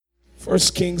1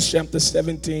 Kings chapter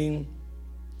 17,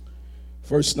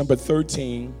 verse number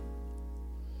 13.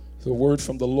 The word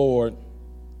from the Lord.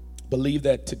 Believe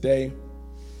that today,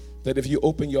 that if you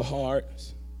open your heart,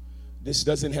 this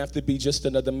doesn't have to be just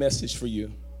another message for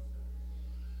you,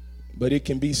 but it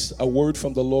can be a word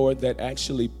from the Lord that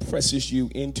actually presses you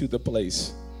into the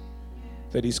place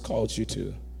that he's called you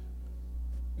to.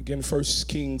 Again, 1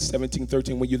 Kings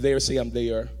 17:13. When you're there, say, I'm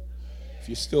there. If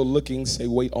you're still looking, say,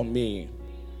 wait on me.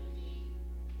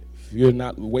 If you're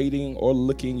not waiting or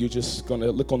looking, you're just going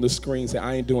to look on the screen and say,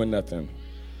 I ain't doing nothing.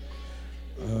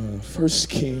 1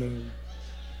 Kings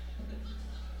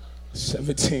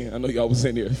 17. I know y'all was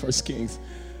in here. 1 Kings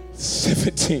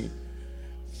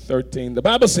 17:13. The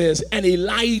Bible says, and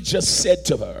Elijah said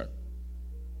to her,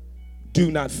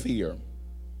 do not fear.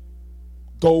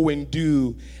 Go and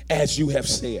do as you have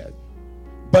said.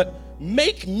 But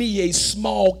make me a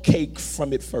small cake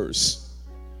from it first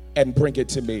and bring it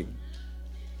to me.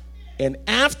 And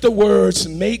afterwards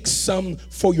make some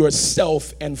for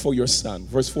yourself and for your son.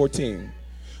 Verse 14.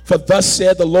 For thus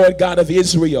said the Lord God of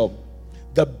Israel,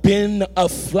 the bin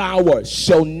of flour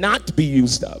shall not be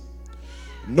used up,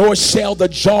 nor shall the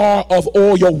jar of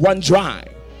oil run dry,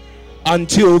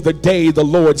 until the day the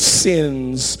Lord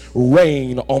sends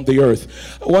rain on the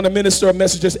earth. I want to minister a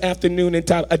message this afternoon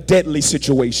entitled A Deadly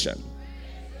Situation.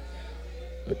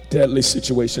 A deadly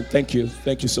situation. Thank you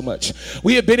so much.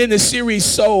 We have been in the series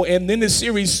Sow, and in the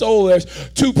series Sow, there's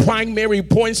two primary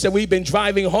points that we've been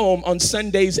driving home on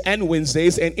Sundays and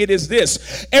Wednesdays, and it is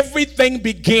this: everything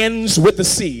begins with the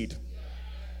seed.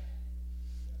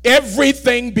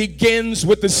 Everything begins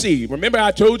with the seed. Remember,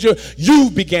 I told you, you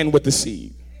began with the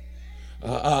seed.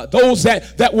 Those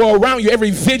that were around you,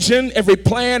 every vision, every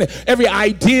plan, every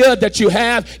idea that you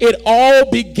have, it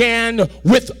all began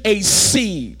with a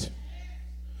seed.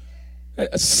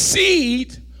 A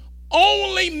seed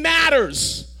only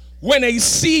matters when a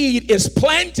seed is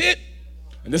planted,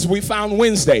 and this is what we found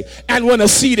Wednesday, and when a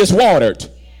seed is watered.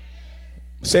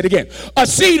 Say it again. A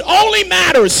seed only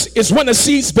matters is when a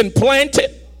seed's been planted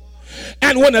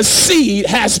and when a seed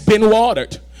has been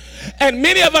watered. And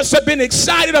many of us have been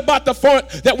excited about the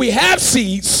fact that we have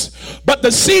seeds, but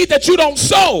the seed that you don't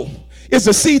sow is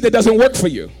the seed that doesn't work for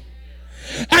you.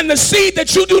 And the seed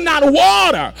that you do not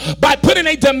water by putting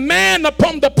a demand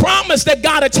upon the promise that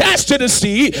God attached to the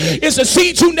seed is a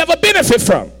seed you never benefit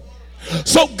from.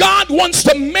 So God wants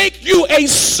to make you a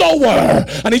sower.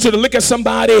 I need you to look at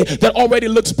somebody that already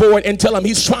looks bored and tell them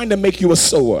he's trying to make you a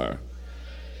sower.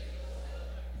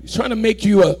 He's trying to make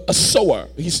you a sower.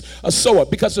 He's a sower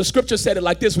because the scripture said it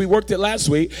like this. We worked it last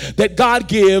week, that God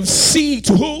gives seed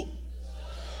to who?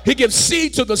 He gives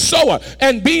seed to the sower.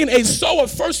 And being a sower,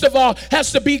 first of all,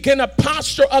 has to begin a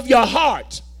posture of your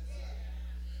heart.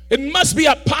 It must be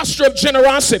a posture of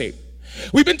generosity.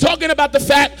 We've been talking about the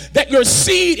fact that your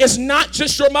seed is not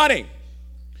just your money,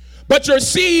 but your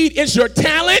seed is your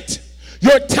talent,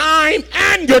 your time,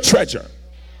 and your treasure.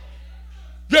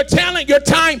 Your talent, your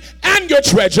time, and your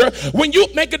treasure. When you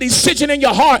make a decision in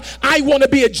your heart, I want to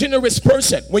be a generous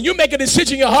person. When you make a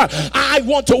decision in your heart, I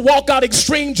want to walk out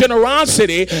extreme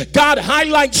generosity, God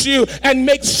highlights you and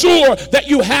makes sure that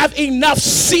you have enough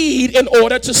seed in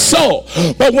order to sow.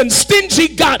 But when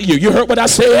stingy got you, you heard what I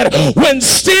said? When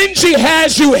stingy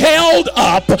has you held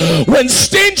up, when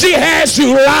stingy has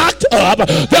you locked up,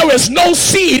 there is no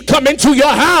seed coming to your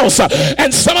house.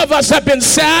 And some of us have been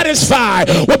satisfied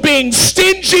with being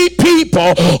stingy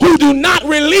people who do not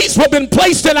release what's been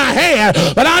placed in our hand.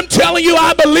 But I'm telling you,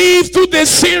 I believe through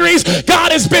this series,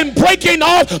 God has been breaking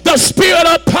off the spirit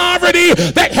of poverty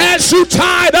that has you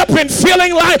tied up and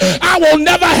feeling like I will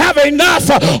never have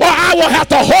enough, or I will have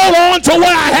to hold on to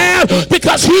what I have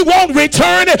because he won't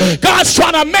return it. God's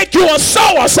trying to make you a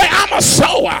sower. Say, I'm a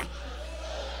sower.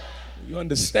 You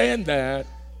understand that?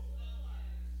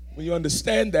 When you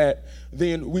understand that,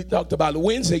 then we talked about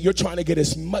Wednesday, you're trying to get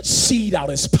as much seed out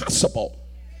as possible.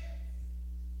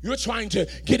 You're trying to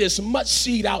get as much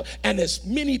seed out and as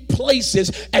many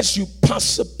places as you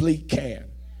possibly can.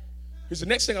 Here's the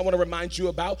next thing I want to remind you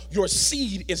about. Your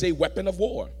seed is a weapon of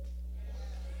war.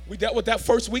 We dealt with that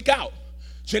first week out.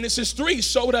 Genesis 3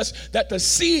 showed us that the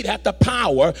seed had the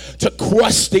power to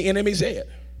crush the enemy's head.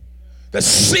 The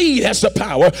seed has the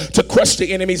power to crush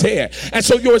the enemy's head. And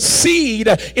so your seed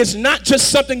is not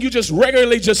just something you just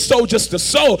regularly just sow just to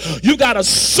sow. You got to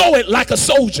sow it like a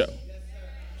soldier.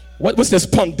 What's this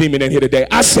punk demon in here today?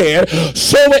 I said,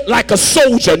 sow it like a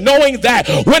soldier, knowing that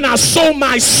when I sow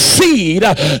my seed,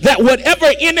 that whatever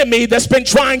enemy that's been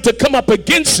trying to come up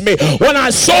against me, when I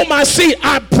sow my seed,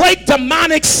 I break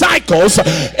demonic cycles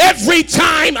every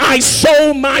time I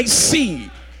sow my seed.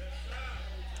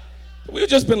 We've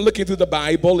just been looking through the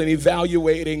Bible and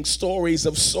evaluating stories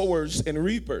of sowers and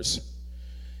reapers.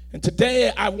 And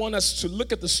today I want us to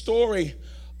look at the story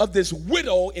of this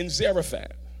widow in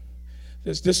Zarephath.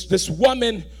 This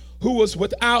woman who was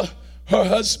without her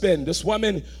husband, this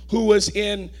woman who was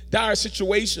in dire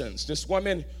situations, this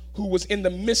woman who was in the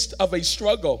midst of a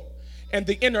struggle, and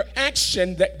the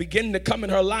interaction that began to come in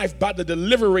her life by the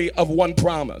delivery of one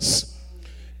promise.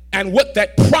 And what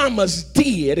that promise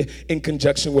did in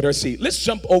conjunction with her seed. Let's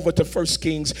jump over to 1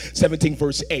 Kings 17,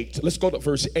 verse 8. Let's go to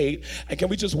verse 8. And can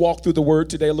we just walk through the word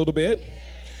today a little bit?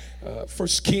 1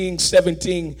 Kings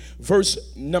 17,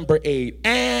 verse number 8.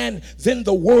 And then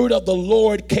the word of the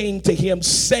Lord came to him,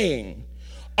 saying,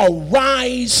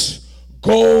 arise,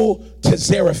 go to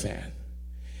Zarephath,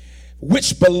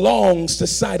 which belongs to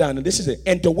Sidon. And this is it.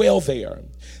 And dwell there.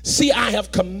 See, I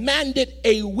have commanded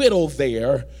a widow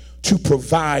there to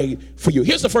provide for you.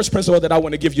 Here's the first principle that I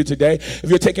want to give you today.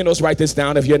 If you're taking notes, write this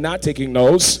down. If you're not taking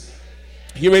notes,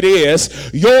 here it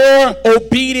is. Your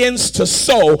obedience to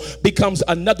sow becomes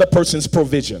another person's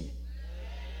provision.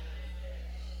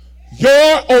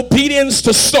 Your obedience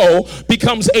to sow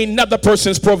becomes another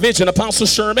person's provision. Apostle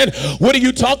Sherman, what are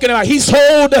you talking about? He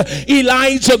told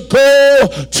Elijah, go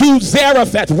to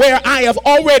Zarephath, where I have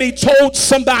already told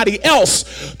somebody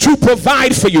else to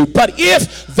provide for you. But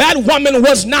if that woman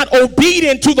was not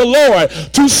obedient to the Lord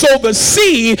to sow the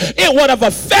seed, it would have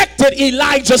affected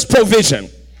Elijah's provision.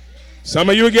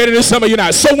 Some of you are getting it, some of you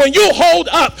not. So when you hold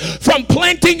up from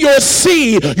planting your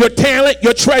seed, your talent,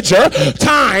 your treasure,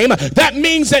 time, that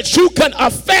means that you can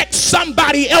affect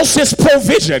somebody else's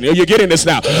provision. You're getting this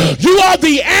now. You are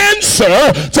the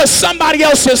answer to somebody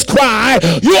else's cry.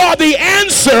 You are the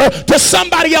answer to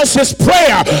somebody else's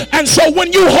prayer. And so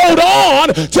when you hold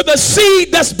on to the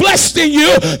seed that's blessed in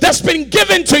you, that's been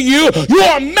given to you, you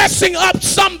are messing up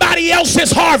somebody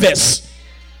else's harvest.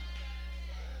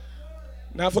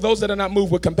 Now, for those that are not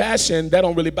moved with compassion, that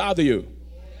don't really bother you.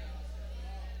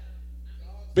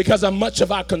 Because much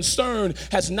of our concern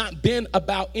has not been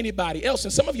about anybody else.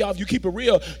 And some of y'all, if you keep it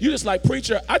real, you just like,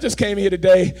 preacher, I just came here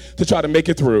today to try to make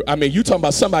it through. I mean, you talking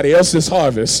about somebody else's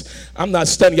harvest. I'm not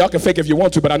studying. Y'all can fake if you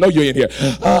want to, but I know you're in here.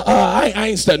 I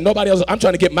ain't studying nobody else. I'm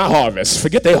trying to get my harvest.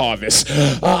 Forget their harvest.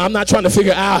 I'm not trying to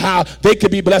figure out how they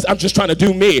could be blessed. I'm just trying to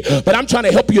do me. But I'm trying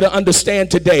to help you to understand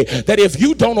today that if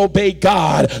you don't obey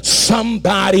God,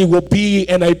 somebody will be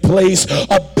in a place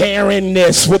of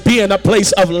barrenness, will be in a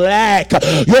place of lack.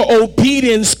 Your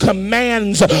obedience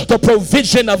commands the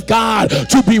provision of God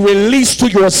to be released to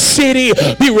your city,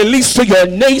 be released to your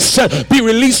nation, be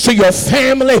released to your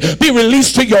family, be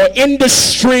released to your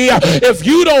industry. If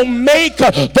you don't make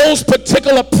those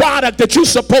particular products that you're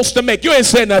supposed to make, you ain't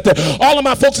saying nothing. All of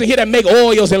my folks in here that make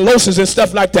oils and lotions and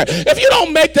stuff like that, if you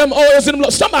don't make them oils and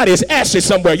lotions, somebody is ashy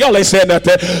somewhere. Y'all ain't saying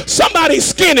nothing. Somebody's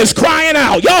skin is crying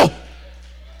out.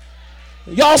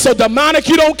 Y'all so demonic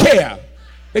you don't care.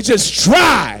 They just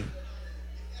dry.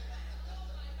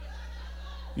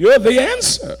 You're the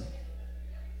answer.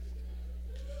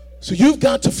 So you've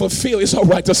got to fulfill. It's all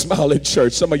right to smile in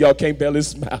church. Some of y'all can't barely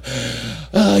smile.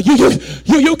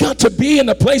 You got to be in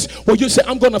a place where you say,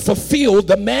 I'm going to fulfill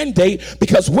the mandate,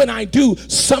 because when I do,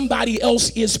 somebody else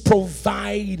is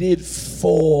provided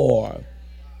for.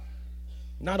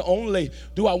 Not only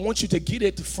do I want you to get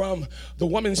it from the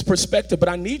woman's perspective, but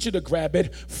I need you to grab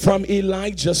it from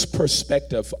Elijah's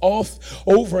perspective.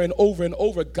 Over and over and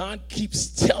over, God keeps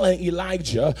telling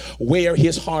Elijah where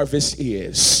his harvest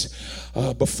is.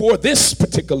 Before this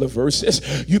particular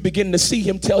verses, you begin to see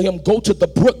him tell him, go to the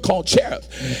brook called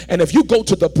Cherith. And if you go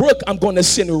to the brook, I'm going to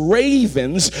send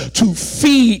ravens to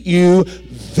feed you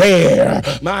there.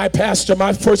 My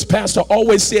first pastor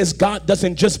always says God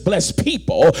doesn't just bless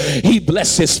people, he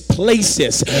blesses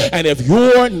places. And if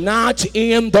you're not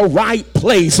in the right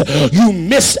place, you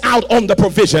miss out on the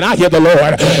provision. I hear the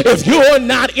Lord. If you're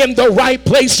not in the right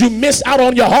place, you miss out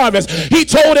on your harvest. He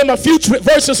told him a few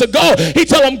verses ago, he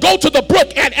told him, go to the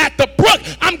brook, and at the brook,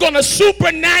 I'm going to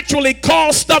supernaturally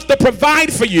cause stuff to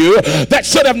provide for you that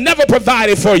should have never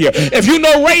provided for you. If you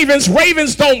know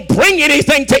ravens don't bring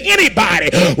anything to anybody.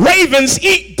 Ravens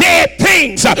eat dead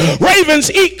things. Ravens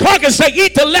eat carcass. They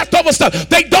eat the leftover stuff.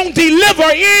 They don't deliver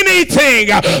anything.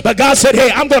 But God said,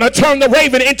 hey, I'm going to turn the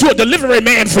raven into a delivery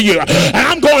man for you. And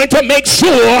I'm going to make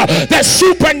sure that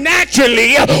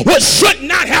supernaturally what should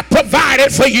not have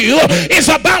provided for you is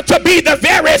about to be the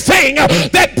very thing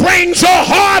that brings your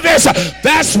harvest.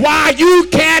 That's why you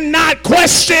cannot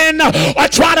question or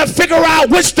try to figure out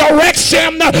which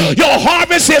direction your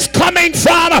harvest is coming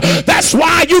from. That's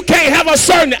why you can't have a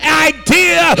certain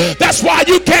idea. That's why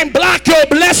you can't block your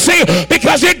blessing. Why?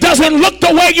 Because it doesn't look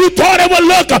the way you thought it would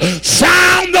look,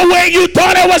 sound the way you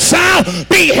thought it would sound,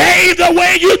 behave the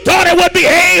way you thought it would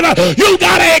behave. You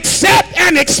got to accept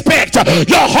and expect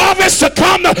your harvest to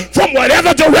come from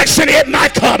whatever direction it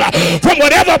might come, from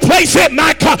whatever place it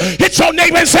might come. Hit your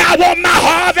neighbor and say, I want my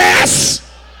harvest.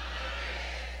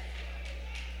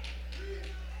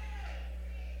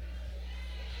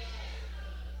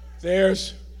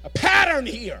 There's a pattern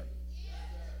here.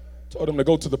 Told him to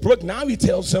go to the brook. Now he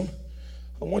tells him,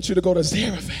 I want you to go to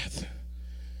Zarephath. I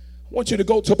want you to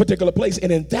go to a particular place.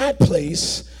 And in that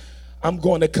place, I'm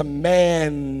going to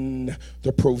command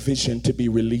the provision to be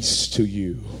released to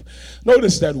you.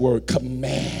 Notice that word,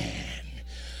 command.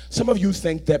 Some of you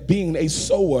think that being a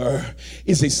sower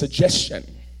is a suggestion.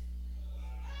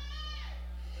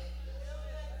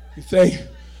 You think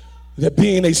that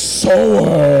being a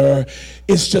sower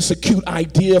is just a cute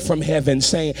idea from heaven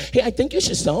saying, hey, I think you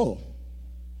should sow.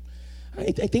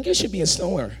 I think you should be a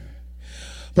sower.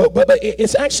 But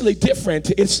it's actually different.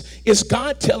 It's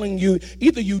God telling you,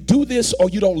 either you do this or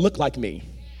you don't look like me.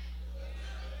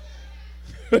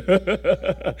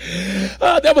 There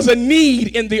was a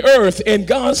need in the earth, and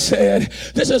God said,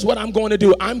 this is what I'm going to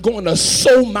do. I'm going to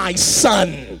sow my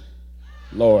son.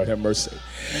 Lord have mercy.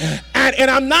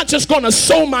 And I'm not just going to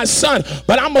sow my son,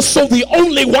 but I'm going to sow the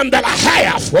only one that I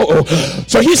have.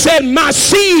 So he said, my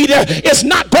seed is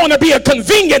not going to be a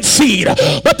convenient seed,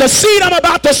 but the seed I'm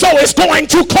about to sow is going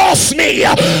to cost me.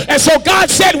 And so God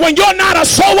said, when you're not a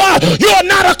sower, you're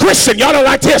not a Christian. Y'all don't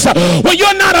like this. When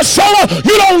you're not a sower,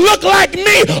 you don't look like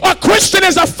me. A Christian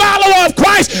is a follower of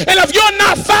Christ. And if you're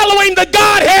not following the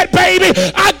Godhead, baby,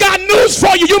 I got news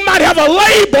for you. You might have a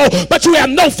label, but you have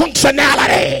no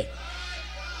functionality.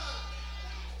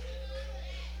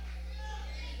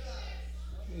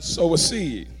 Sow a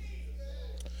seed.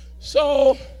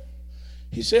 So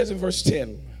he says in verse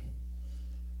 10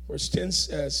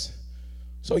 says,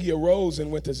 so he arose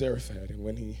and went to Zarephath, and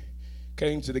when he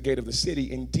came to the gate of the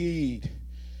city, indeed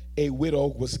a widow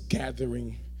was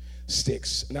gathering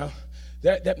sticks. Now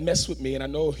that messed with me, and I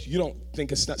know you don't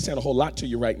think it's not saying a whole lot to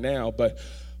you right now, but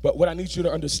what I need you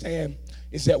to understand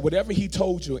is that whatever he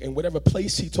told you and whatever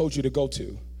place he told you to go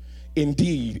to,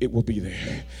 indeed it will be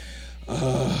there.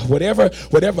 Whatever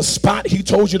spot he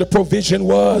told you the provision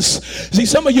was. See,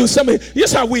 some of you,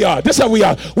 this how we are.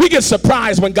 We get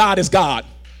surprised when God is God.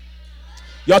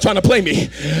 Y'all trying to play me.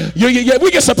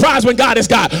 We get surprised when God is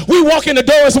God. We walk in the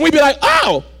doors and we be like,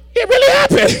 oh, it really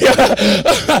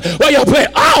happened. Well, y'all play,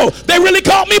 oh, they really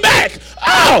called me back.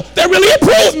 Oh, they really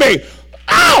approved me.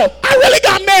 Oh, I really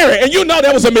got married. And you know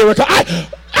that was a miracle.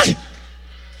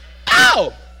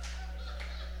 Oh.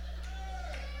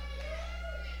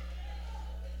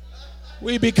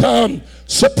 We become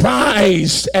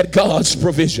surprised at God's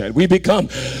provision. We become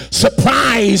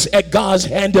surprised at God's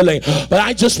handling. But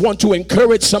I just want to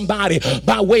encourage somebody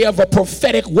by way of a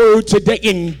prophetic word today.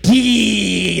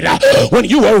 Indeed, when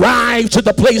you arrive to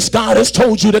the place God has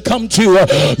told you to come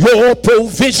to, your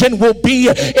provision will be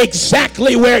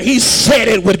exactly where he said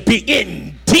it would be.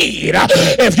 Indeed,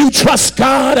 if you trust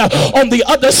God on the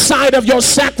other side of your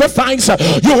sacrifice,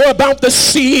 you're about to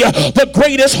see the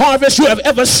greatest harvest you have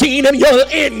ever seen in your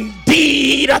life.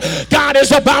 Indeed, God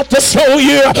is about to show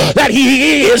you that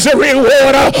he is a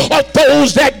rewarder of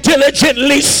those that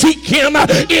diligently seek him.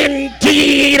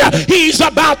 Indeed, he's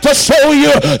about to show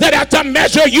you that at the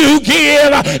measure you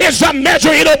give is the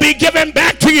measure it'll be given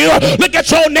back to you. Look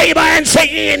at your neighbor and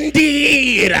say,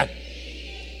 indeed.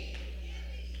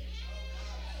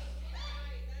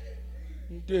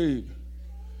 Dude,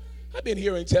 I've been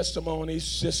hearing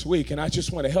testimonies this week, and I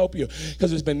just want to help you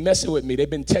because it's been messing with me. They've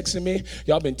been texting me.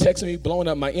 Y'all been texting me, blowing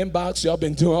up my inbox. Y'all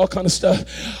been doing all kind of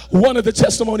stuff. One of the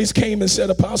testimonies came and said,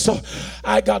 Apostle,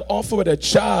 I got offered a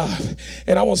job,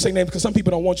 and I won't say names because some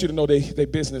people don't want you to know their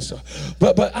business. So,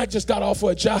 but I just got offered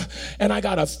a job, and I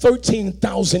got a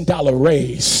 $13,000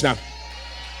 raise. Now,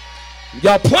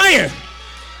 y'all playing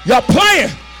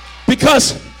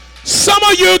because some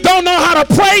of you don't know how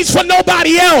to praise for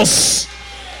nobody else.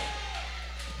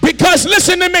 Because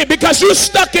listen to me, because you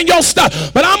stuck in your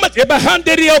stuff. But let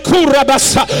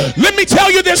me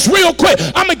tell you this real quick.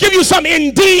 I'm going to give you some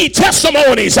indeed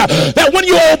testimonies that when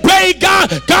you obey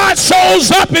God, God shows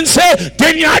up and said,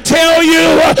 didn't I tell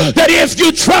you that if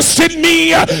you trusted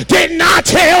me? Didn't I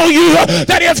tell you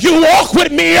that if you walk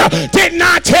with me? Didn't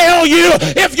I tell you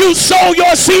if you sow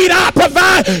your seed, I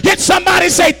provide? Hit somebody,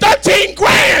 say 13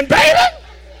 grand, baby.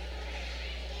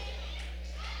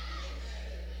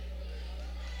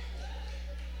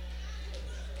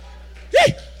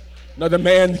 Another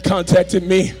man contacted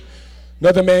me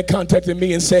Another man contacted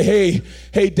me and said,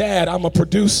 hey, Dad, I'm a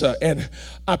producer, and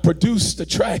I produced the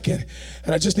track, and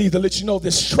I just need to let you know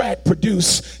this track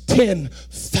produced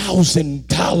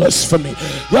 $10,000 for me.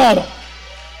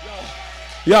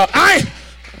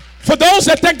 For those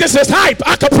that think this is hype,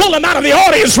 I could pull them out of the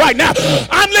audience right now.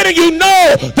 I'm letting you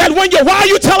know that why are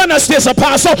you telling us this,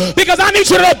 Apostle? Because I need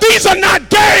you to know these are not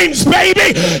games,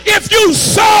 baby. If you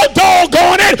sow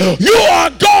doggone it, you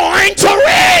are going to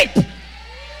reap.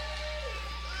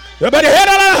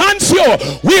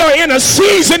 We are in a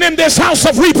season in this house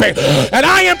of reaping, and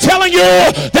I am telling you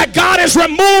that God is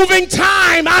removing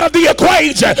time out of the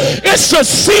equation. It's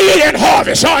just seed and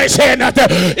harvest. Oh, he's saying nothing.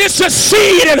 It's just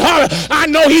seed and harvest. I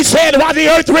know he said while the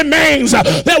earth remains,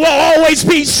 there will always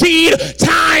be seed,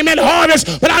 time, and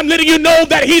harvest, but I'm letting you know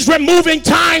that he's removing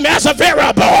time as a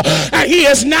variable, and he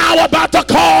is now about to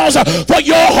cause for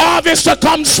your harvest to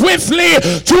come swiftly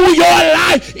to your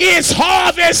life. It's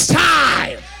harvest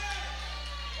time.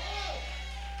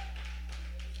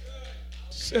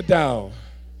 Sit down.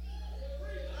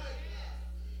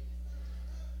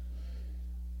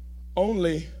 I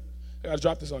gotta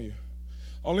drop this on you.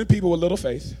 Only people with little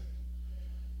faith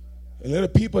and little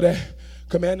people that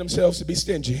command themselves to be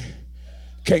stingy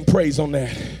can't praise on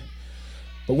that.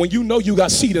 But when you know you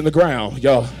got seed in the ground,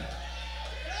 y'all.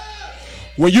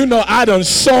 When you know I done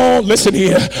sown, listen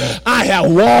here, I have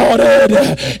watered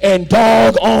and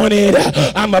dog on it.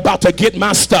 I'm about to get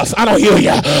my stuff. I don't hear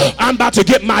you. I'm about to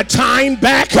get my time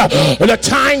back. The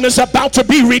time is about to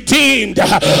be redeemed.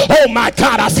 Oh my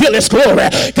God, I feel his glory.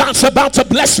 God's about to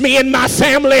bless me and my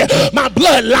family. My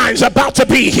bloodline's about to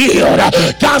be healed.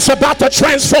 God's about to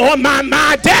transform my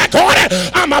mind.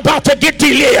 I'm about to get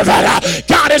delivered.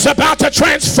 God is about to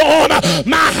transform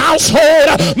my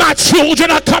household. My children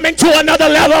are coming to another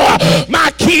level.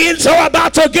 My kids are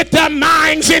about to get their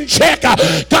minds in check.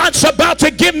 God's about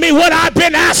to give me what I've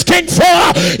been asking for.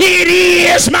 It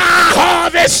is my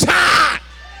harvest time.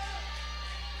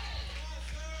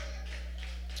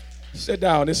 Sit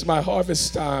down. It's my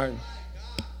harvest time.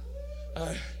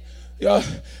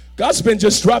 God's been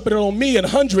just dropping it on me in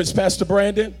hundreds, Pastor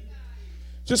Brandon.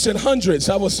 Just in hundreds.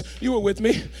 You were with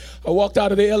me. I walked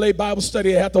out of the LA Bible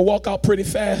study. I had to walk out pretty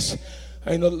fast.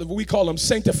 We call them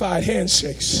sanctified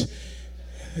handshakes.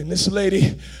 And this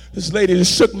lady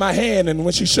just shook my hand, and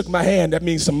when she shook my hand, that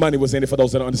means some money was in it for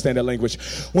those that don't understand that language.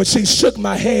 When she shook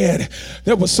my hand,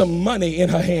 there was some money in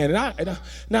her hand. And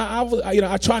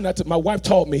I try not to. My wife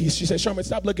taught me. She said, "Sherman,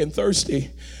 stop looking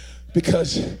thirsty,"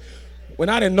 because when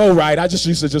I didn't know right, I just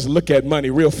used to just look at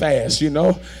money real fast,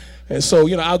 And so,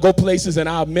 I'll go places and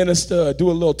I'll minister,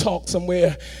 do a little talk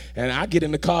somewhere, and I get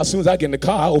in the car. As soon as I get in the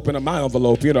car, I open up my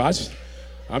envelope.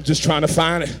 I'm just trying to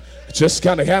find it. Just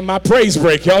kind of have my praise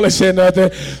break. Y'all listen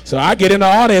nothing. So I get in the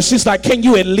audience. She's like, "Can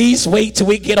you at least wait till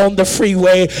we get on the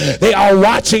freeway? They are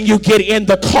watching you get in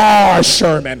the car,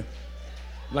 Sherman."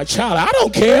 I'm like, "Child, I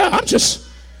don't care. I just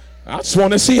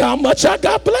want to see how much I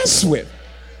got blessed with."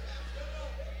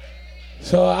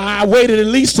 So I waited at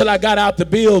least till I got out the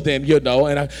building,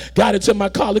 and I got into my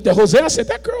car, looked at Jose. I said,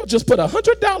 "That girl just put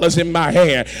 $100 in my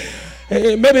hand."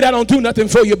 Maybe that don't do nothing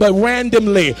for you, but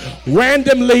randomly,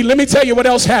 let me tell you what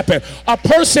else happened. A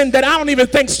person that I don't even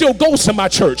think still goes to my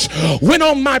church went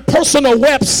on my personal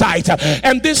website,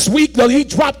 and this week he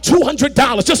dropped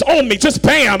 $200 just on me, just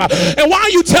bam. And why are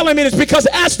you telling me this? Because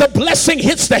as the blessing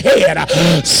hits the head,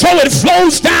 so it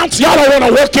flows down to, y'all don't want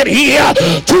to work it here,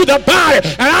 to the body.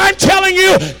 And I'm telling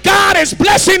you, God is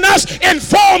blessing us in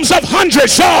forms of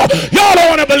hundreds. Y'all don't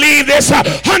want to believe this.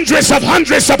 Hundreds upon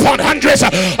hundreds upon hundreds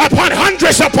upon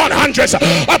hundreds upon hundreds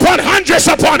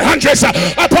upon hundreds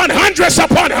upon hundreds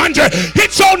upon hundreds.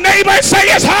 Hit your neighbor and say,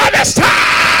 "It's harvest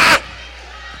time."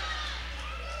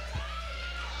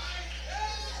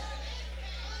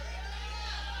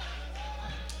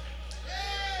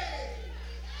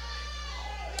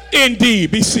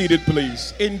 Indeed. Be seated,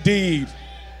 please. Indeed.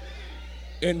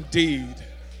 Indeed.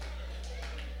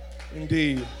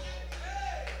 Indeed.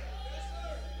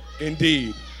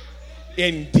 Indeed.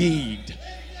 Indeed.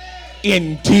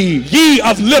 Indeed. Ye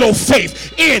of little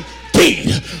faith.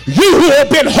 Indeed. You who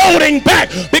have been holding back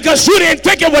because you didn't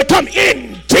think it would come.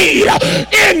 Indeed.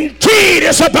 Indeed,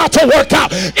 it's about to work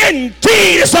out.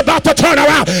 Indeed, it's about to turn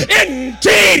around.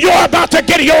 Indeed, you're about to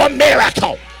get your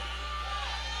miracle.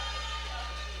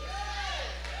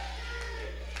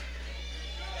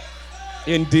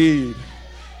 Indeed.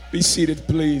 Be seated,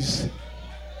 please.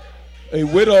 A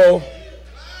widow.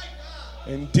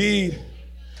 Indeed.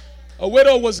 A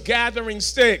widow was gathering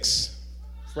sticks.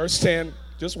 Verse 10,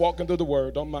 just walking through the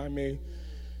word, don't mind me.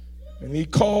 And he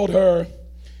called her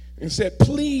and said,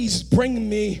 "Please bring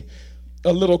me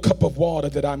a little cup of water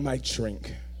that I might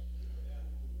drink.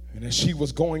 And as she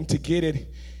was going to get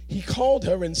it, he called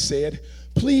her and said,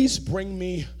 please bring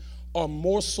me a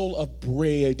morsel of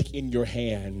bread in your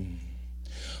hand.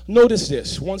 Notice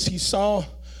this. Once he saw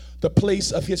the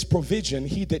place of his provision,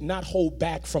 he did not hold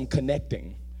back from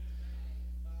connecting.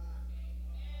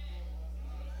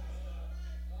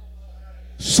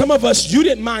 Some of us, you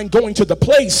didn't mind going to the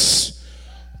place,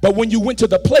 but when you went to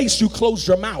the place, you closed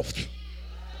your mouth.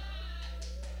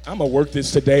 I'm gonna work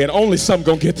this today, and only some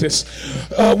gonna get this.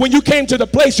 When you came to the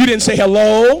place, you didn't say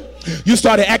hello. You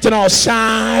started acting all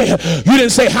shy. You didn't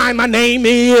say, hi, my name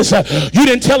is. You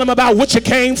didn't tell him about what you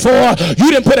came for. You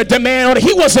didn't put a demand on it.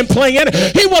 He wasn't playing.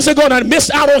 He wasn't going to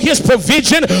miss out on his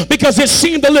provision because it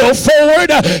seemed a little forward.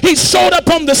 He showed up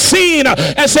on the scene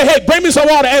and said, hey, bring me some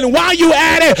water. And while you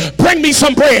at it, bring me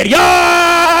some bread.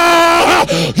 Yeah!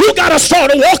 You got to start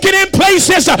walking in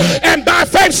places and by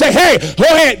faith say, hey,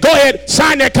 go ahead,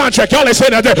 sign that contract. Y'all ain't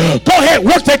saying nothing. Go ahead,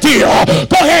 work the deal.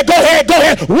 Go ahead,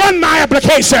 run my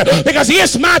application. Because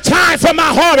it's my time for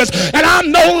my harvest, and I'm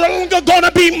no longer going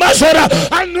to be muzzled.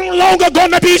 I'm no longer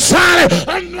going to be silent.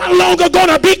 I'm no longer going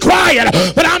to be quiet,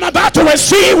 but I'm about to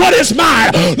receive what is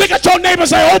mine. Look at your neighbor and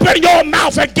say, open your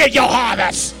mouth and get your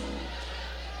harvest.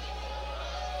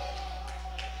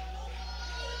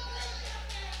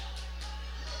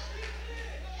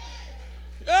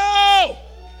 Oh!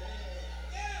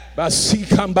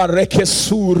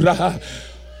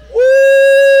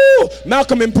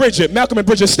 Malcolm and Bridget,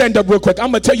 stand up real quick. I'm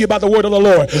going to tell you about the word of the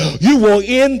Lord. You will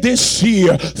end this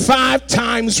year 5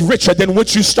 times richer than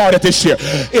what you started this year.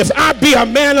 If I be a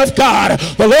man of God,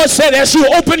 the Lord said as you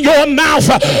open your mouth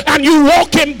and you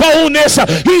walk in boldness,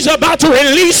 he's about to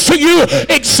release to you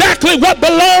exactly what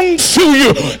belongs to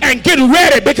you. And get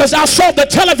ready, because I saw the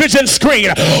television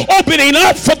screen opening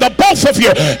up for the both of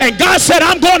you. And God said,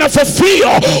 I'm going to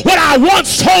fulfill what I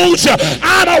once told you.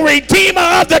 I'm a redeemer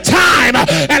of the time,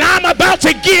 and I'm about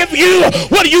to give you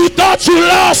what you thought you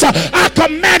lost. I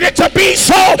command it to be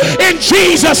so in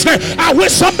Jesus' name. I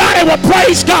wish somebody would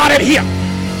praise God in here.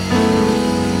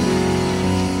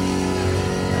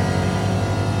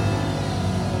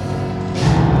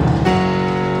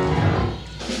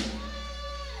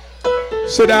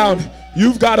 Sit down.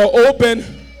 You've got to open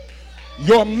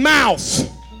your mouth.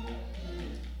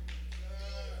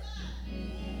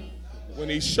 When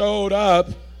he showed up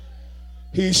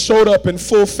in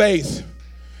full faith.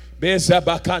 He showed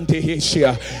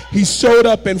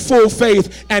up in full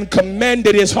faith and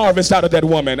commanded his harvest out of that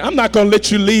woman. I'm not going to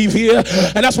let you leave here.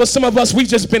 And that's what some of us, we've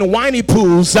just been whiny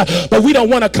poos, but we don't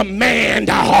want to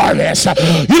command our harvest.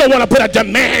 You don't want to put a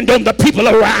demand on the people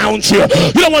around you.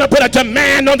 You don't want to put a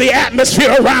demand on the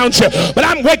atmosphere around you. But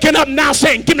I'm waking up now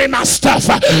saying, give me my stuff.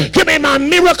 Give me my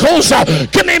miracles.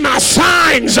 Give me my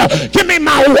signs. Give me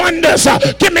my wonders.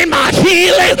 Give me my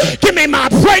healing. Give me my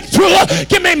breakthrough.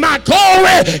 Give me my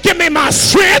glory. Give me my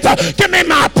strength. Give me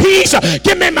my peace.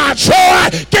 Give me my joy.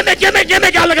 Give me.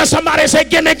 God, look at somebody and say,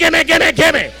 give me.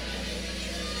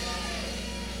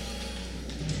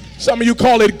 Some of you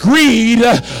call it greed.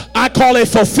 I call it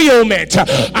fulfillment.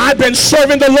 I've been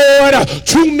serving the Lord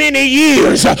too many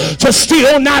years to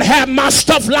still not have my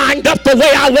stuff lined up the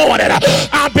way I want it.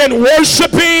 I've been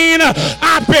worshiping.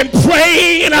 I've been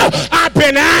praying. I've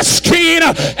been asking.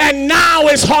 And now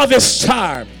it's harvest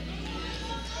time.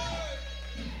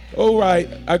 All right,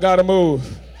 I got to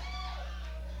move.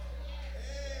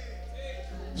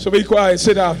 So be quiet,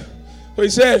 sit down. So he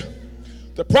said,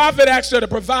 the prophet asked her to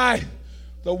provide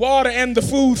the water and the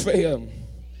food for him.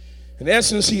 In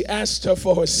essence, he asked her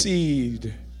for her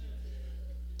seed.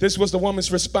 This was the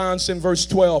woman's response in verse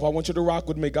 12. I want you to rock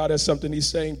with me. God has something he's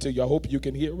saying to you. I hope you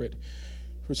can hear it.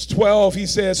 Verse 12, he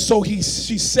says,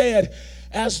 she said,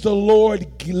 as the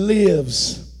Lord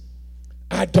lives,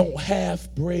 I don't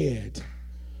have bread.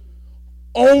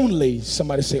 Only,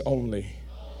 somebody say only,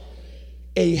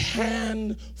 a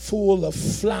handful of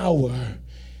flour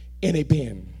in a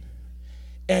bin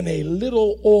and a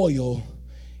little oil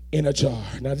in a jar.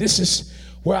 Now this is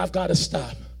where I've got to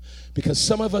stop, because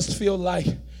some of us feel like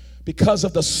because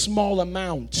of the small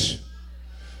amount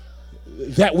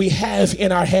that we have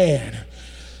in our hand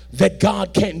that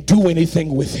God can't do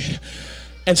anything with it.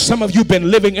 And some of you have been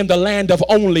living in the land of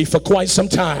only for quite some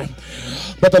time.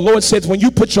 But the Lord says, when you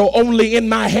put your only in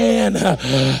my hand,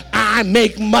 I I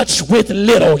make much with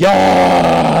little.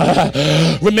 Y'all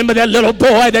remember that little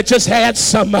boy that just had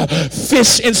some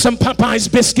fish and some Popeye's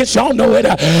biscuits? Y'all know it.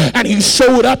 And he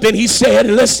showed up and he said,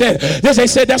 listen, they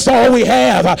said, that's all we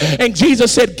have. And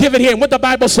Jesus said, give it here. And what the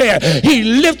Bible said, he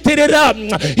lifted it up,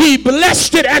 he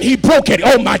blessed it, and he broke it.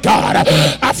 Oh my God.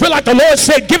 I feel like the Lord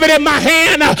said, give it in my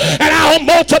hand and I'll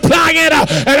multiply it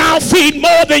and I'll feed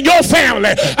more than your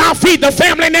family. I'll feed the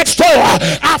family next door.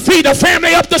 I'll feed the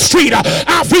family up the street.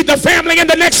 I'll feed the family in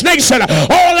the next nation. All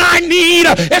I need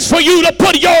is for you to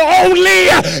put your only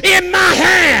in my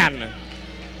hand.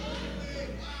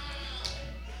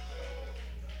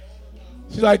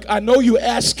 She's like, I know you're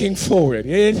asking for it.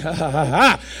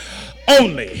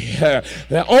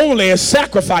 Only a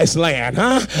sacrifice land,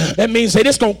 huh? That means that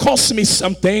it's going to cost me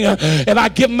something. If I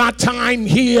give my time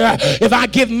here, if I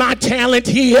give my talent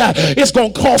here, it's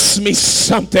going to cost me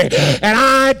something. And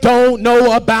I don't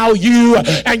know about you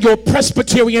and your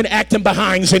Presbyterian acting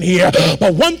behinds in here,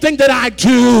 but one thing that I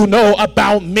do know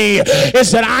about me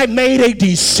is that I made a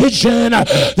decision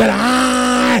that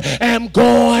I am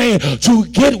going to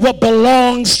get what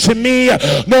belongs to me,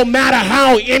 no matter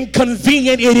how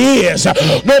inconvenient it is.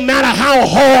 No matter how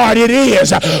hard it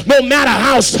is, no matter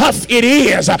how tough it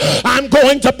is, I'm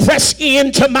going to press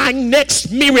into my next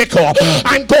miracle.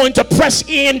 I'm going to press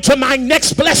into my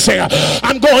next blessing.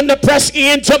 I'm going to press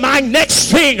into my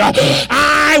next thing.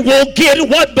 I will get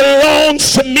what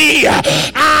belongs to me.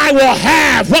 I will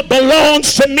have what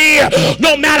belongs to me,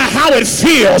 no matter how it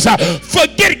feels.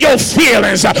 Forget your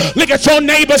feelings. Look at your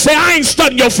neighbor, say, I ain't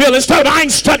studying your feelings. Tell them, I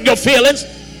ain't studying your feelings.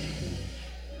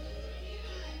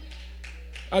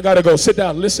 I gotta go. Sit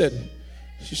down. Listen.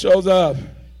 She shows up.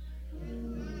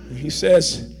 She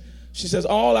says,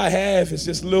 all I have is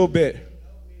this little bit.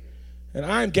 And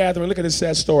I'm gathering, look at this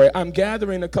sad story. I'm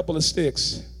gathering a couple of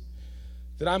sticks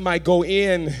that I might go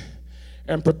in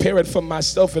and prepare it for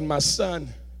myself and my son,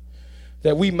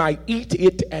 that we might eat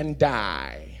it and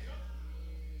die.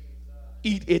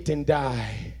 Eat it and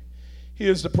die.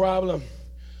 Here's the problem.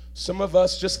 Some of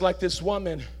us, just like this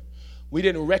woman, we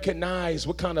didn't recognize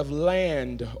what kind of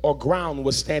land or ground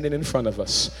was standing in front of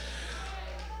us.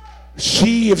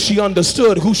 If she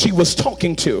understood who she was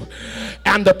talking to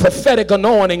and the prophetic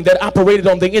anointing that operated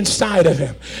on the inside of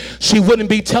him, she wouldn't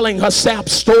be telling her sad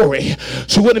story.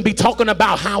 She wouldn't be talking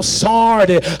about how hard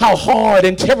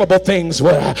and terrible things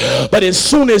were. But as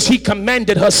soon as he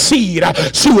commanded her seed,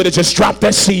 she would have just dropped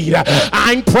that seed.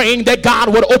 I'm praying that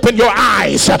God would open your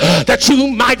eyes, that you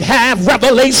might have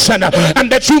revelation, and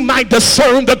that you might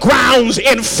discern the grounds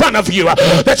in front of you,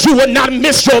 that you would not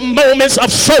miss your moments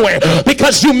of sowing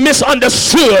because you misunderstood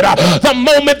the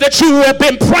moment that you have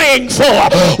been praying for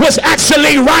was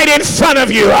actually right in front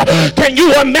of you. Can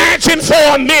you imagine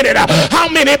for a minute how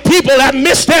many people have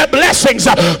missed their blessings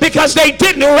because they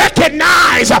didn't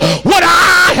recognize what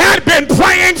I had been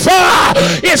praying for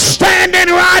is standing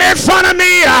right in front of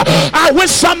me? I wish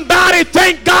somebody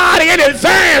thank God in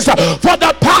advance for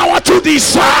the power to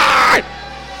decide.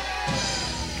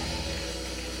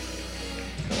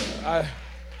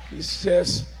 He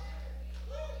says,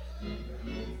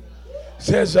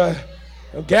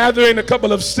 I'm gathering a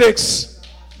couple of sticks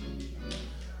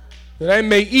that I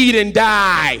may eat and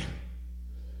die.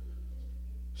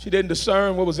 She didn't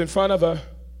discern what was in front of her.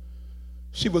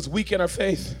 She was weak in her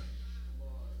faith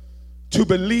to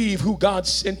believe who God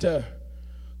sent her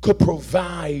could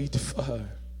provide for her.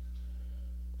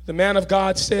 The man of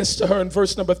God says to her in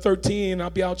verse number 13, I'll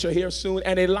be out your hair soon.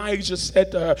 And Elijah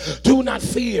said to her, do not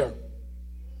fear.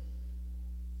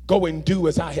 Go and do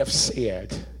as I have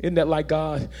said. Isn't that like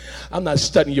God? I'm not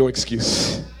studying your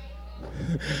excuse.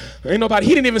 Ain't nobody,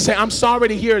 he didn't even say, I'm sorry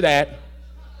to hear that.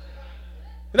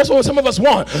 And that's what some of us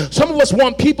want. Some of us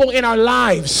want people in our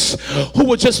lives who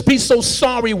will just be so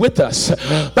sorry with us.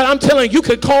 But I'm telling you, you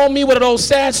could call me with an old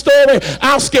sad story.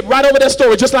 I'll skip right over that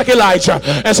story just like Elijah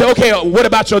and say, okay, what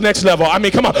about your next level? I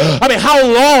mean, come on. I mean, how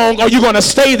long are you going to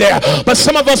stay there? But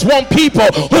some of us want people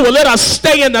who will let us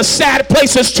stay in the sad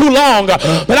places too long.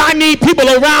 But I need people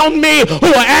around me who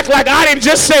will act like I didn't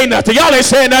just say nothing. Y'all ain't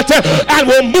saying nothing. And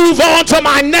will move on to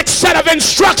my next set of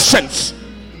instructions.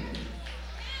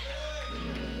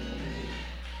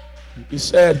 He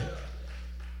said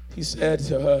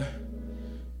to her,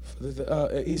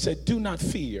 he said, do not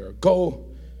fear. Go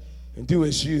and do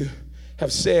as you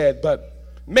have said, but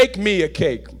make me a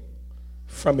cake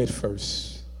from it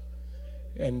first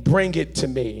and bring it to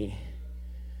me.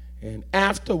 And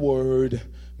afterward,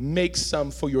 make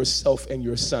some for yourself and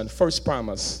your son. First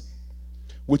promise,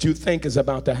 what you think is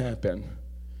about to happen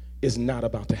is not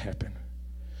about to happen.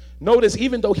 Notice,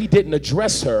 even though he didn't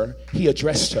address her, he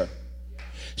addressed her.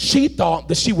 She thought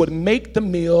that she would make the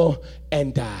meal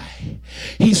and die.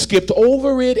 He skipped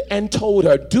over it and told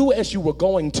her, do as you were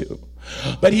going to.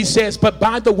 But he says, but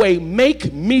by the way,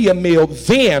 make me a meal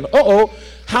then.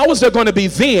 How is there going to be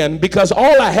then? Because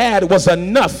all I had was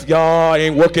enough, y'all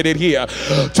ain't working it here,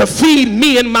 to feed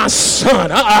me and my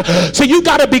son. So you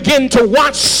got to begin to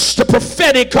watch the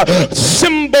prophetic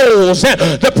symbols and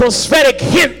the prophetic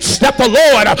hints that the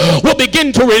Lord will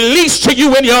begin to release to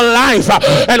you in your life.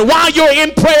 And while you're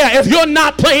in prayer, if you're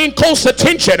not paying close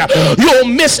attention, you'll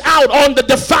miss out on the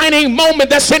defining moment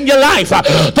that's in your life.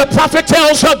 The prophet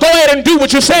tells her, go ahead and do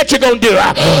what you said you're going to do,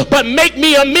 but make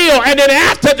me a meal, and then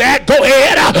after that, go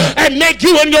ahead and make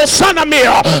you and your son a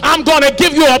meal. I'm going to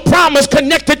give you a promise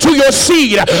connected to your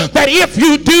seed that if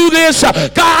you do this,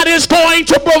 God is going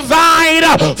to provide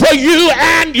for you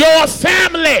and your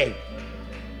family.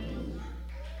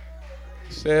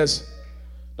 He says,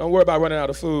 don't worry about running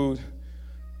out of food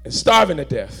and starving to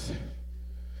death.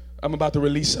 I'm about to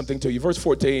release something to you. Verse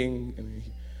 14, and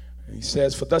he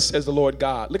says, for thus says the Lord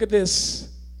God. Look at this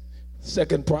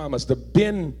second promise. The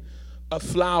bin of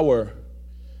flour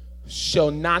shall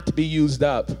not be used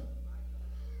up,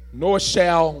 nor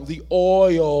shall the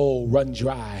oil run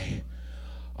dry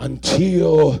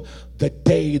until the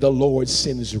day the Lord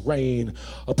sends rain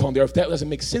upon the earth. That doesn't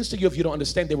make sense to you if you don't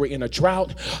understand they were in a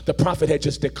drought. The prophet had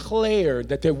just declared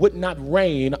that there would not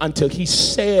rain until he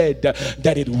said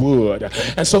that it would.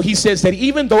 And so he says that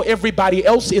even though everybody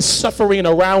else is suffering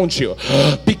around you,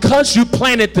 because you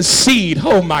planted the seed,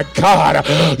 oh my God,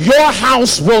 your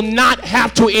house will not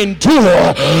have to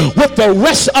endure what the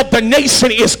rest of the nation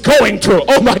is going through.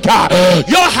 Oh my God,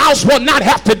 your house will not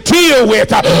have to deal with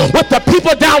what the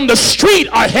people down the street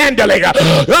are handling.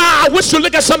 I wish you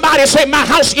look at somebody and say, my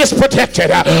house is protected.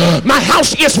 My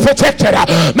house is protected.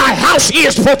 My house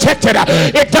is protected.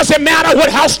 It doesn't matter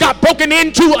what house got broken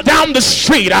into down the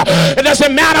street. It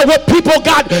doesn't matter what people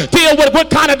got deal with, what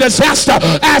kind of disaster.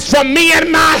 As for me and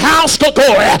my house,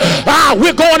 glory,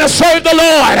 we're going to serve the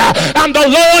Lord, and the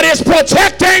Lord is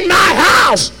protecting my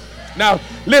house. Now,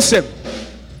 listen.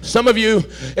 Some of you,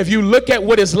 if you look at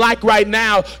what it's like right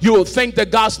now, you will think that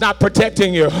God's not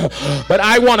protecting you. But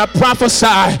I want to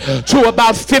prophesy to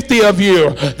about 50 of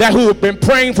you that who have been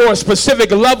praying for a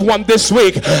specific loved one this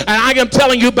week. And I am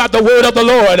telling you about the word of the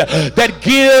Lord that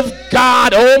give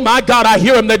God, oh my God, I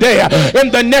hear him today. In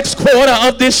the next quarter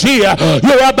of this year,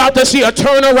 you're about to see a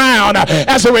turnaround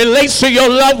as it relates to your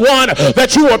loved one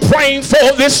that you were praying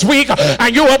for this week.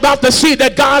 And you're about to see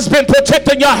that God's been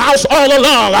protecting your house all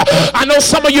along. I know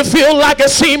some of you feel like it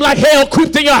seemed like hell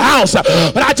creeped in your house,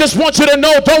 but I just want you to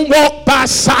know, don't walk by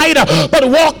sight, but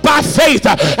walk by faith.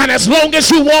 And as long as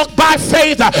you walk by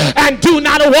faith and do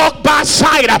not walk by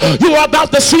sight, you are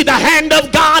about to see the hand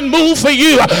of God move for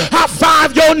you. High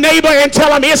five your neighbor and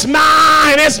tell him, it's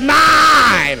mine, it's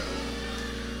mine.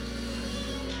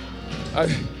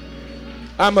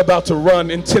 I'm about to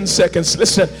run in 10 seconds.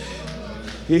 Listen.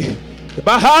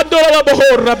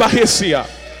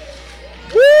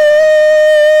 Woo!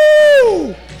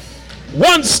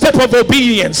 One step of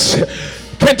obedience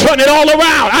can turn it all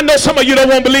around. I know some of you don't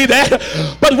want to believe that,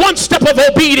 but one step of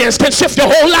obedience can shift your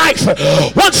whole life.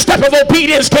 One step of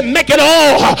obedience can make it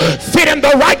all fit in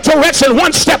the right direction.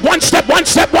 One step, one step, one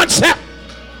step, one step.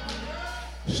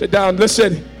 Sit down,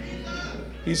 listen.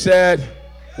 He said,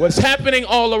 what's happening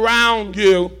all around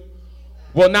you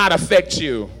will not affect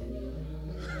you.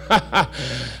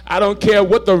 I don't care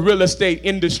what the real estate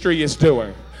industry is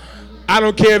doing. I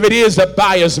don't care if it is a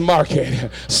buyer's market,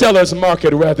 seller's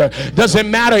market rather. Doesn't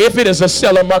matter if it is a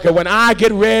seller market. When I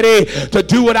get ready to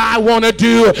do what I want to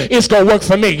do, it's going to work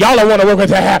for me. Y'all don't want to work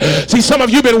with that. See, some of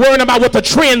you have been worrying about what the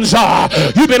trends are.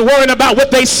 You've been worrying about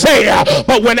what they say.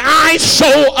 But when I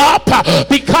show up,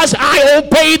 because I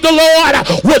obeyed the Lord,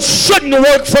 what shouldn't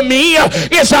work for me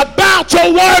is about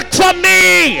to work for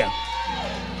me.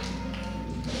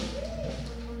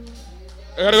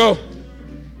 I gotta go.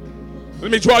 Let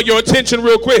me draw your attention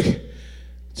real quick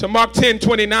to Mark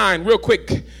 10:29. Real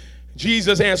quick.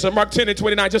 Jesus answered, Mark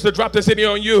 10:29, just to drop this in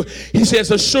here on you. He says,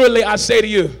 assuredly I say to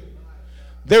you,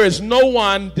 there is no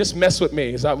one, just mess with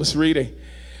me as I was reading,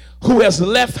 who has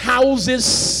left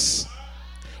houses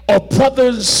or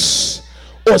brothers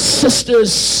or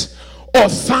sisters or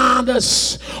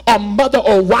fathers or mother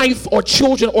or wife or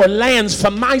children or lands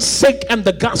for my sake and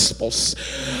the gospel's,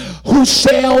 who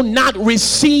shall not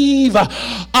receive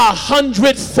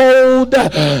 100-fold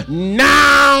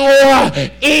now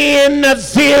in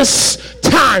this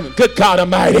time. Good God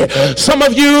Almighty. Some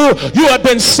of you have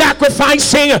been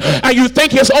sacrificing and you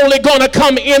think it's only going to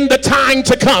come in the time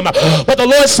to come. But the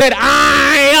Lord said,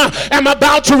 I am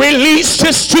about to release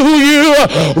this to you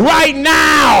right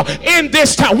now in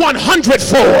this time.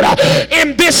 100-fold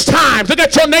in this time. Look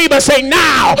at your neighbor, say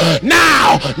now,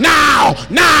 now, now,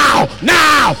 now,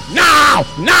 now, now,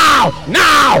 now,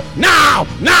 now, now, now,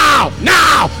 now,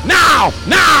 now, now,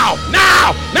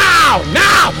 now, now,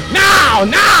 now,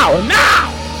 now, now.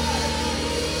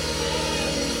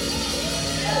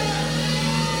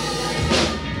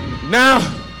 Now,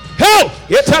 help!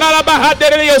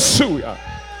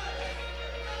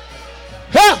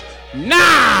 Help!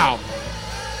 Now!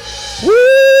 Woo!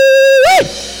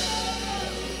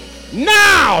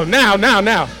 Now!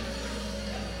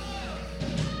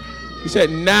 He said,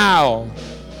 now.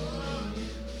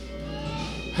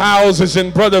 Houses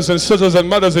and brothers and sisters and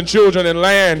mothers and children and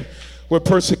land with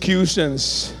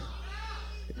persecutions.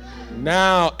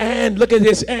 Now, and look at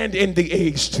this, and in the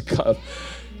age to come.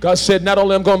 God said, not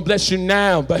only I'm going to bless you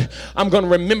now, but I'm going to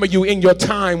remember you in your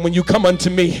time when you come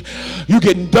unto me. You're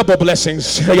getting double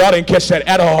blessings. Y'all didn't catch that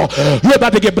at all. You're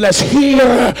about to get blessed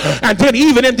here, and then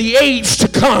even in the age to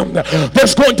come,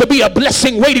 there's going to be a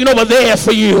blessing waiting over there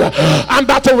for you. I'm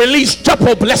about to release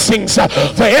double blessings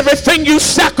for everything you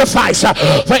sacrifice,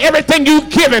 for everything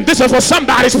you've given. This is for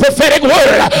somebody's prophetic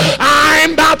word.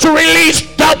 I'm about to release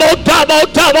double.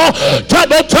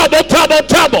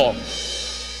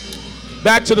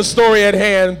 Back to the story at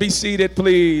hand. Be seated,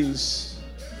 please.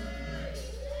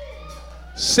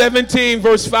 17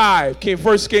 verse 5.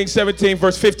 1 Kings 17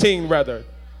 verse 15 rather.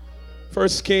 1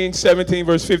 Kings 17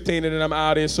 verse 15, and then I'm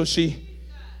out of here. So she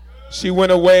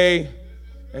went away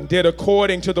and did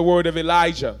according to the word of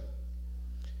Elijah.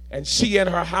 And she and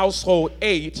her household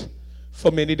ate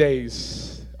for many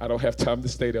days. I don't have time to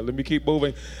stay there. Let me keep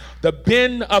moving. The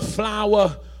bin of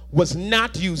flour was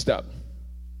not used up,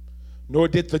 nor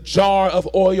did the jar of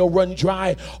oil run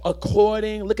dry,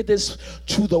 according, look at this,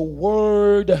 to the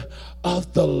word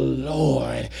of the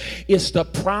Lord. It's the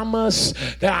promise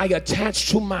that I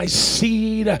attach to my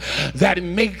seed that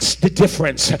makes the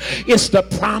difference. It's the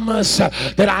promise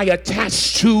that I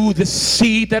attach to the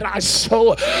seed that I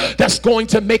sow that's going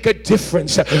to make a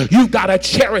difference. You gotta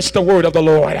cherish the word of the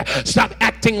Lord. Stop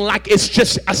acting like it's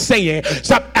just a saying.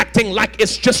 Stop acting like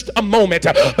it's just a moment.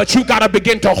 But you gotta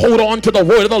begin to hold on to the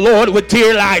word of the Lord with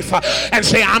dear life and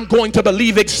say, I'm going to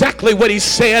believe exactly what he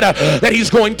said, that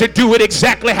he's going to do it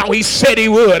exactly how he said he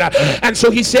would. And so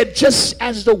he said, just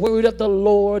as the word of the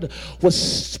Lord was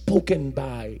spoken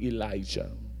by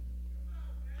Elijah.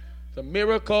 The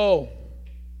miracle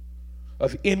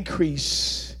of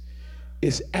increase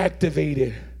is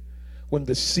activated when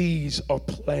the seeds are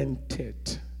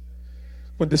planted.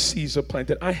 When the seeds are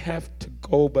planted. I have to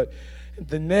go, but in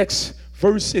the next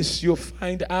verses you'll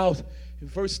find out in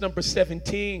verse number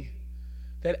 17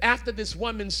 that after this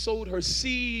woman sowed her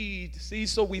seed,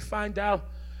 so we find out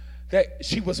that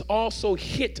she was also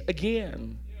hit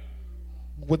again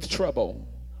with trouble.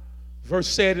 Verse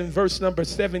said in verse number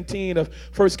 17 of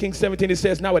 1 Kings 17, it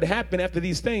says, now it happened after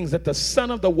these things that the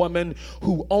son of the woman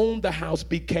who owned the house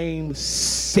became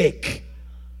sick.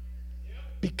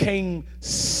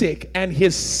 And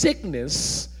his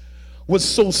sickness was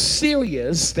so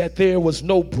serious that there was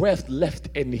no breath left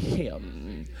in him.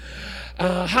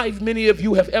 How many of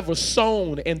you have ever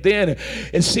sown and then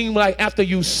it seemed like after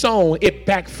you sown, it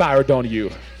backfired on you?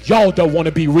 Y'all don't want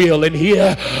to be real in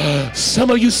here.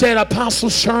 Some of you said, Apostle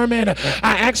Sherman,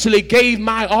 I actually gave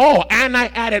my all and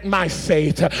I added my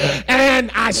faith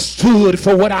and I stood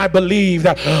for what I believed.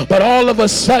 But all of a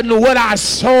sudden what I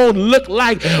sown looked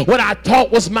like what I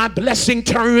thought was my blessing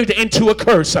turned into a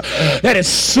curse. That as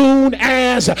soon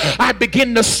as I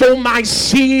begin to sow my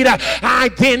seed, I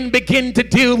then begin to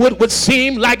deal with what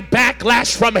seemed like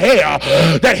backlash from hell.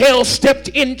 That hell stepped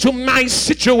into my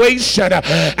situation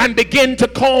and began to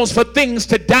cause for things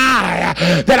to die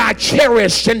that I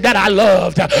cherished and that I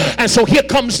loved. And so here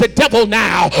comes the devil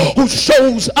now, who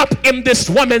shows up in this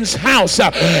woman's house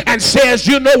and says,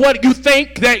 you know what, you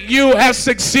think that you have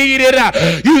succeeded,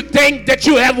 you think that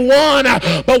you have won,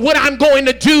 but what I'm going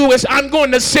to do is I'm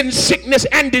going to send sickness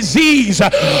and disease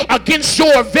against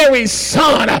your very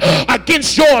son,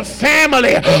 against your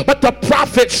family. But the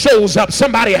prophet shows up.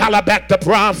 Somebody holler back, the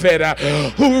prophet,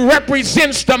 who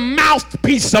represents the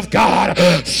mouthpiece of God.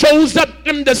 shows up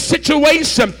in the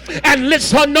situation and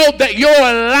lets her know that your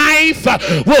life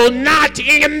will not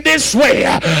end this way.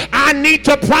 I need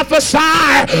to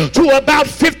prophesy to about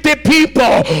 50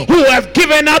 people who have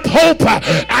given up hope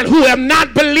and who have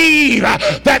not believed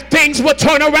that things will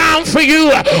turn around for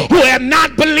you, who have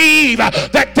not believed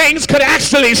that things could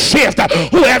actually shift,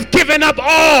 who have given up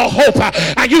all hope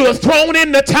and you have thrown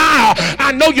in the towel.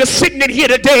 I know you're sitting in here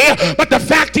today, but the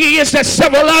fact is that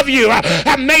several of you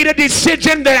have made a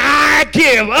decision that I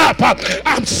give up.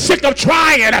 I'm sick of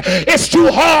trying. It's too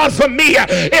hard for me.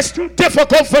 It's too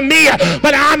difficult for me.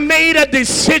 But I made a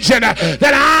decision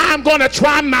that I'm going to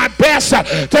try my best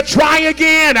to try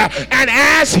again. And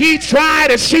as he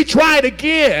tried, as she tried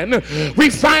again, we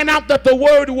find out that the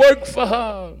word worked for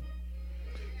her.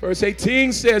 Verse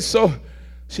 18 says, so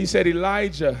she said,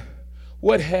 Elijah,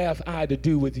 what have I to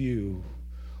do with you,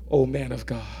 O man of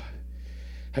God?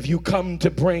 Have you come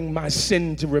to bring my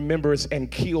sin to remembrance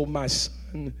and kill my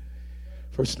son?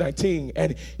 Verse 19,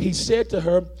 and he said to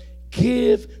her,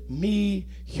 give me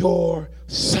your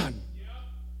son.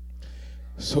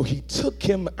 So he took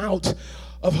him out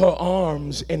of her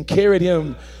arms and carried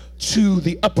him to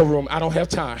the upper room. I don't have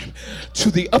time.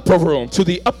 To the upper room, to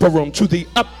the upper room, to the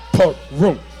upper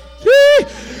room.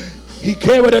 He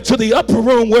carried her to the upper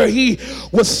room where he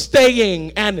was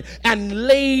staying and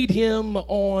laid him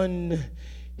on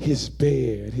his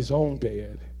bed, his own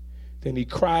bed. Then he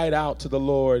cried out to the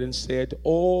Lord and said,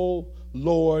 "O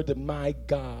Lord my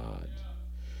God,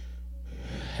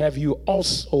 have you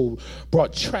also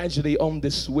brought tragedy on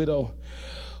this widow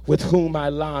with whom I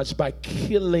lodged by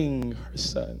killing her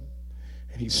son?"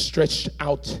 And he stretched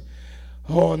out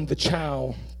on the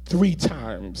child 3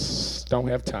 times, don't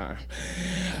have time,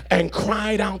 and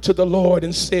cried out to the Lord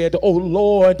and said, "O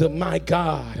Lord my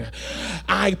God,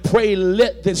 I pray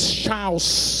let this child's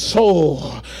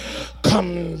soul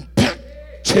come back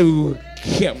to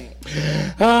him."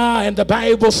 And the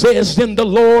Bible says, then the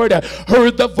Lord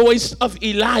heard the voice of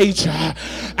Elijah,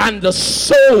 and the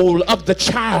soul of the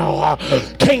child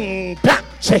came back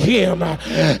to him,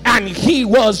 and he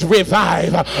was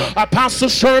revived. Apostle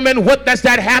Sherman, what does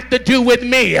that have to do with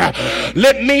me?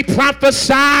 Let me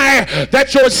prophesy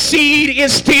that your seed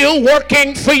is still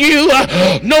working for you.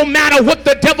 No matter what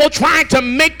the devil tried to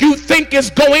make you think is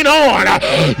going on,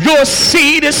 your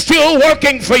seed is still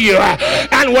working for you.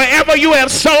 And wherever you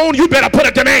have sown, you better put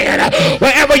a demand.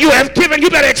 Wherever you have given, you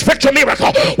better expect your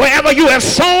miracle. Wherever you have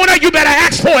sown, you better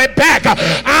ask for it back.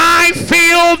 I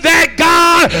feel that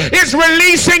God is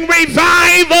releasing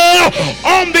revival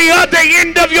on the other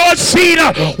end of your seed.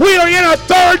 We are in a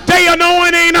 3rd day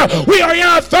anointing. We are in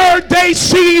a 3rd day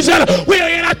season. We are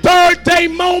in a 3rd day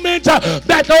moment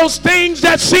that those things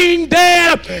that seem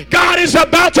dead, God is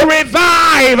about to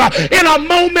revive in a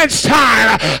moment's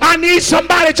time. I need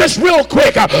somebody just real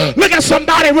quick. Look at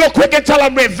somebody real quick and tell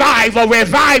them revival,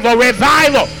 revival,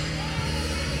 revival.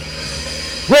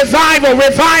 Revival,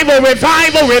 revival,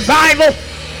 revival, revival.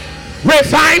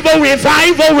 Revival,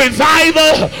 revival,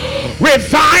 revival,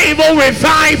 revival,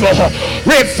 revival,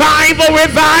 revival,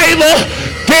 revival.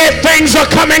 Dead things are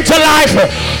coming to life.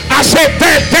 I said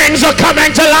dead things are coming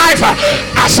to life.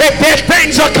 I said dead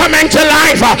things are coming to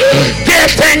life. Dead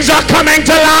things are coming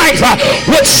to life.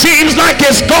 What seems like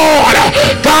it's gone,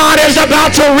 God is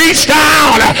about to reach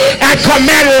down and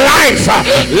command life,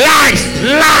 life,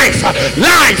 life,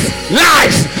 life,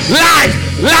 life, life,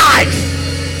 life.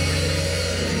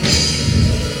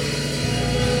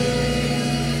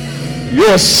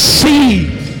 Your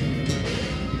seed,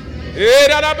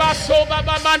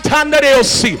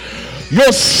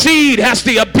 your seed has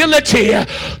the ability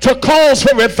to cause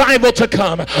for revival to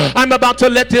come. I'm about to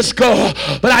let this go,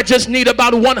 but I just need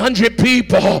about 100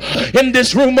 people in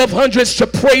this room of hundreds to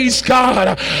praise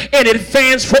God in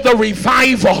advance for the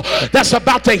revival that's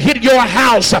about to hit your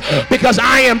house, because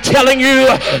I am telling you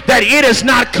that it is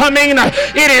not coming.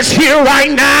 It is here right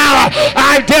now.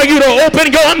 I dare you to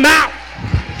open your mouth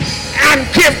and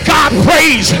give God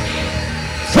praise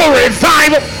for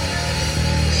revival.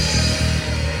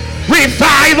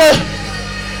 Revival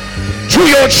to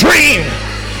your dream.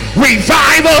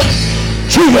 Revival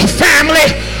to your family.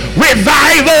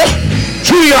 Revival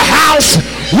to your house.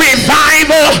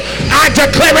 Revival, I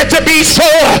declare it to be so,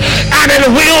 and it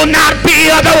will not be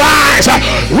otherwise.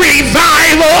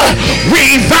 Revival,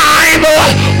 revival,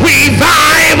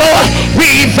 revival,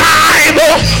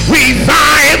 revival,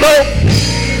 revival.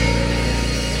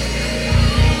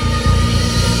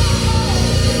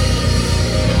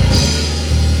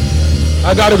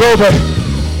 I gotta go,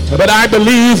 but I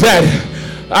believe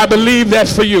that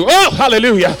for you. Oh,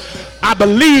 hallelujah. I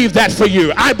believe that for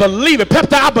you. I believe it.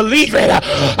 Pepta, I believe it.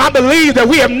 I believe that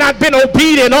we have not been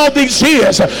obedient all these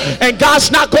years, and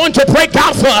God's not going to break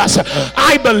out for us.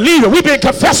 I believe it. We've been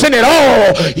confessing it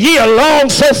all year long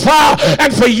so far,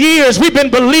 and for years we've been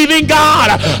believing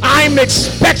God. I'm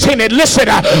expecting it. Listen,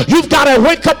 you've got to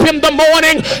wake up in the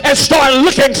morning and start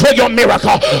looking for your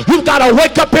miracle. You've got to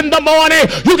wake up in the morning.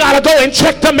 You got to go and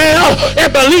check the mail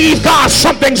and believe God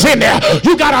something's in there.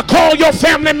 You got to call your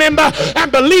family member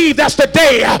and believe that's the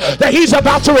day that he's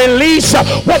about to release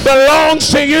what belongs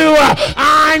to you.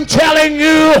 I'm telling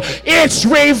you, it's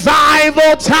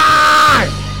revival time.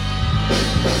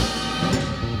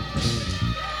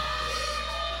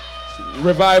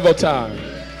 Revival time.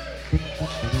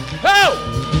 Oh!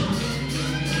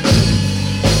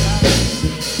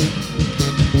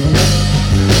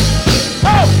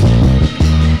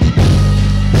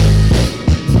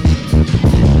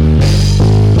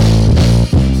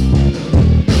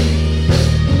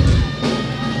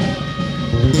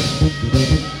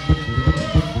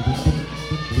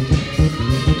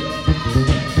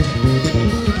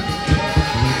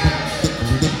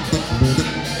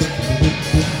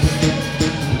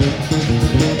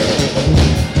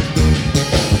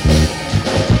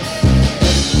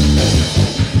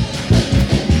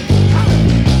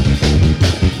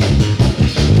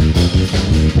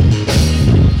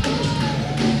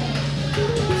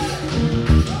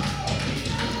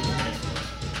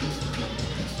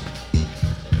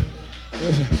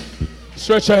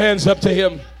 Stretch your hands up to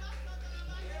him.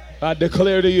 I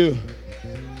declare to you,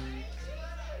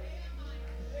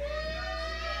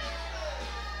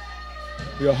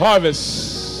 your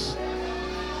harvest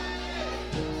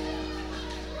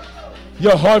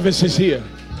is here.